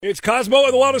It's Cosmo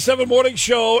and the Wild 7 Morning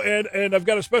Show, and I've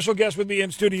got a special guest with me in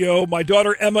studio. My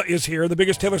daughter Emma is here, the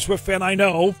biggest Taylor Swift fan I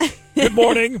know. Good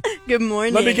morning. Good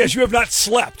morning. Let me guess, you have not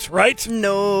slept, right?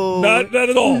 No. Not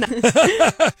at all.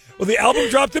 Well, the album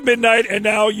dropped at midnight, and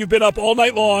now you've been up all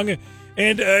night long,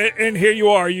 and here you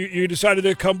are. You decided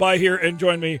to come by here and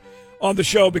join me on the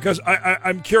show because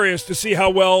I'm curious to see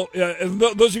how well, and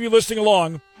those of you listening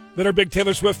along that are big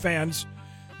Taylor Swift fans,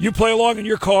 you play along in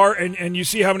your car, and you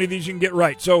see how many of these you can get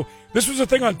right. So this was a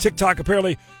thing on TikTok,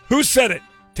 apparently. Who said it?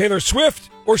 Taylor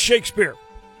Swift or Shakespeare?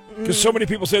 Because so many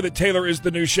people say that Taylor is the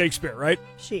new Shakespeare, right?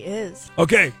 She is.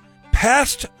 Okay.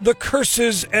 Past the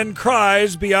curses and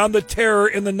cries, beyond the terror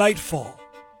in the nightfall.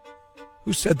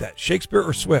 Who said that? Shakespeare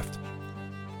or Swift?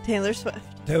 Taylor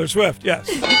Swift. Taylor Swift, yes.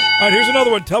 All right, here's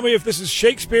another one. Tell me if this is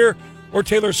Shakespeare or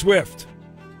Taylor Swift.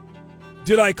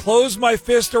 Did I close my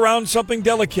fist around something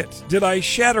delicate? Did I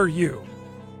shatter you?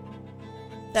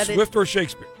 Swift or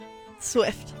Shakespeare?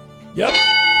 Swift. Yep.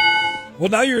 Well,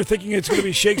 now you're thinking it's going to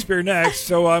be Shakespeare next,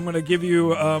 so I'm going to give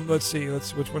you, let's see,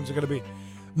 which one's it going to be?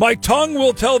 My tongue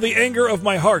will tell the anger of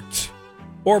my heart,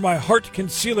 or my heart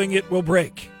concealing it will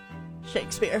break.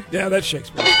 Shakespeare. Yeah, that's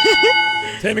Shakespeare.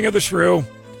 Taming of the Shrew.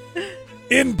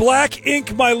 In black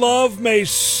ink, my love may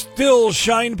still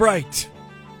shine bright.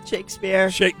 Shakespeare.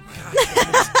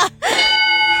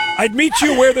 I'd meet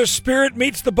you where the spirit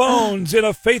meets the bones in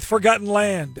a faith-forgotten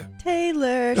land.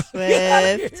 Taylor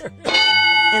Swift.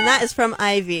 And that is from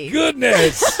Ivy.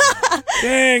 Goodness.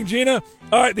 Dang, Gina.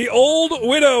 All right, the old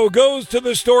widow goes to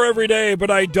the store every day, but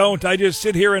I don't. I just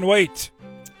sit here and wait.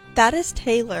 That is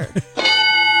Taylor.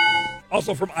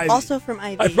 Also from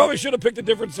Ivy. I probably should have picked a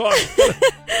different song.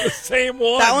 The same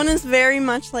one. That one is very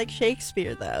much like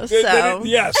Shakespeare, though. So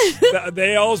yes,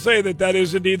 they all say that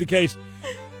is indeed the case.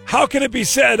 How can it be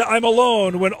said I'm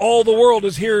alone when all the world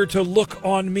is here to look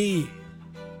on me?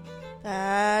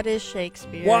 That is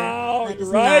Shakespeare. Wow, that you're is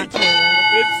right. Not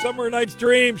Taylor. It's Summer Night's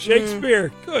Dream,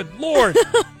 Shakespeare. Good Lord.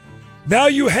 Now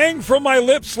you hang from my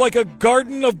lips like a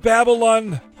garden of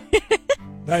Babylon.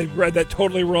 I read that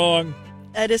totally wrong.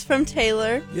 That is from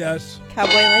Taylor. Yes.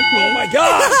 Cowboy Like Me. Oh, my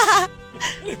gosh.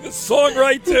 This song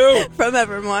right, too. From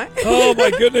Evermore. Oh,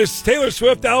 my goodness. Taylor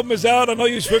Swift album is out. I know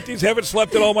you Swifties haven't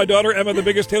slept at all. My daughter, Emma, the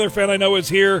biggest Taylor fan I know, is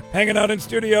here, hanging out in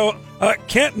studio.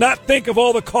 Can't not think of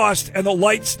all the cost and the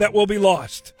lights that will be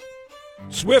lost.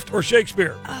 Swift or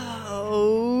Shakespeare?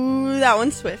 Oh, that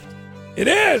one's Swift. It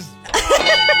is.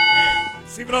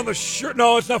 It's even on the shirt.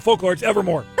 No, it's not Folklore. It's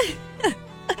Evermore.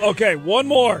 Okay, one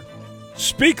more.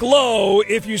 Speak low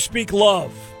if you speak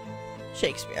love.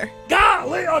 Shakespeare.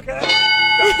 Golly, okay.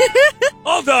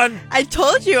 All done. I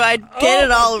told you I'd get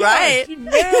it all right. You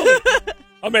nailed it.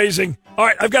 Amazing. All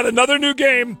right, I've got another new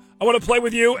game I want to play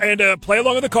with you and play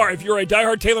along in the car. If you're a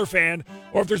diehard Taylor fan,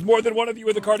 or if there's more than one of you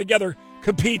in the car together,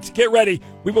 compete. Get ready.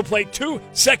 We will play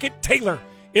 2-second Taylor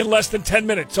in less than 10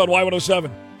 minutes on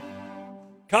Y107.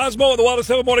 Cosmo and the Wild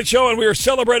 7 Morning Show, and we are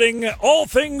celebrating all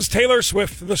things Taylor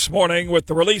Swift this morning with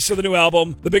the release of the new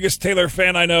album. The biggest Taylor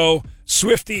fan I know,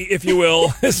 Swiftie, if you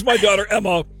will, is my daughter,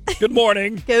 Emma. Good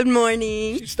morning. Good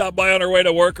morning. She stopped by on her way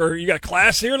to work, or you got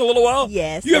class here in a little while?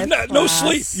 Yes. You have no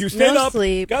sleep. You stayed up. No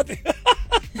sleep. Got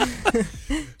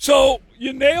So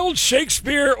you nailed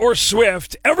Shakespeare or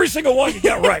Swift. Every single one you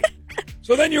got right.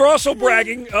 So then you're also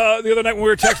bragging. The other night when we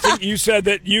were texting, you said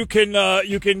that you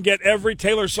can get every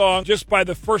Taylor song just by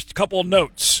the first couple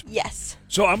notes. Yes.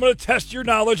 So I'm going to test your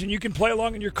knowledge, and you can play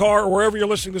along in your car or wherever you're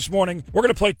listening this morning. We're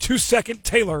going to play 2-second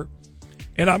Taylor,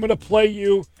 and I'm going to play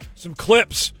you some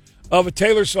clips of a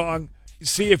Taylor song.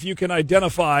 See if you can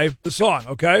identify the song,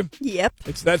 okay? Yep.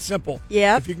 It's that simple.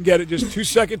 Yep. If you can get it, just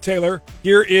 2-second Taylor.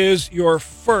 Here is your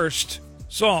first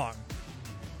song.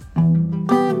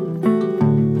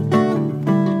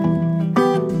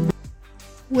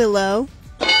 Willow.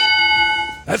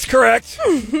 That's correct.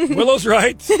 Willow's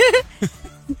right. Do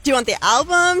you want the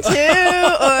album too,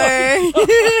 or?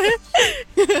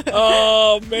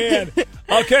 Oh, man.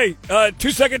 Okay,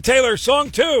 2-second Taylor,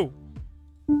 song 2.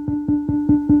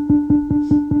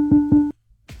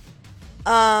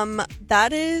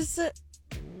 That is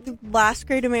the Last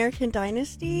Great American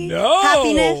Dynasty. No.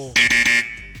 Happiness.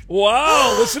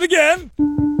 Wow, listen again.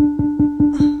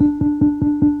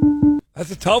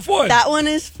 That's a tough one. That one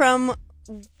is from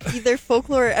either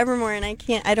Folklore or Evermore, and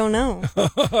I don't know.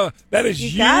 That is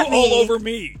you all over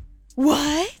me.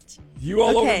 What? You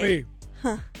all over me.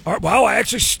 Huh. All right, wow, I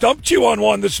actually stumped you on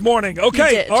one this morning.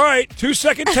 Okay, all right,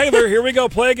 2-second Taylor. Here we go.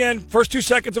 Play again. First 2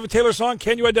 seconds of a Taylor song.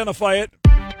 Can you identify it?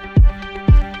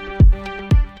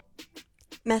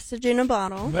 Message in a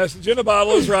Bottle. Message in a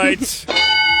Bottle is right.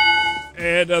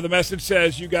 And the message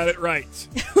says you got it right.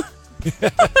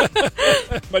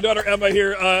 My daughter Emma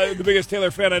here, the biggest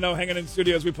Taylor fan I know, hanging in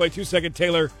studio as we play 2 Second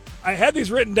Taylor. I had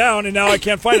these written down, and now I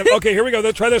can't find them. Okay, here we go.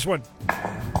 Let's try this one.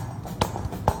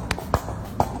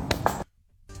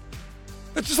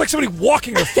 That's just like somebody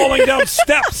walking or falling down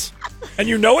steps. And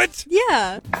you know it?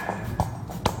 Yeah.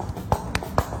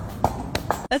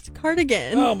 That's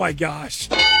Cardigan. Oh, my gosh.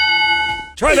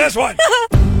 Try this one.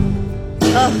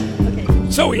 Okay.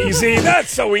 So easy.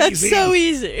 That's so easy. That's so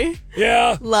easy.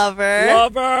 Yeah. Lover.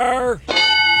 Lover.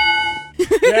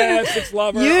 Yes, it's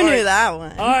Lover. You All knew right. that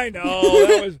one. I know.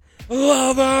 That was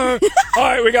Lover. All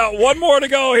right, we got one more to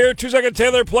go here. 2 Second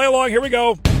Taylor, play along. Here we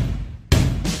go.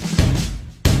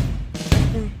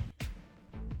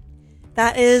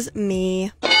 That is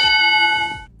me.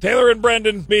 Taylor and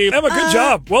Brandon, me. Emma, good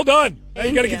job. Well done. Now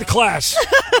you got to get to class.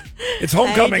 It's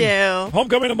homecoming. I do.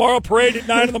 Homecoming tomorrow, parade at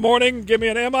 9 in the morning. Give me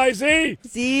an MIZ.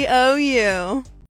 ZOU.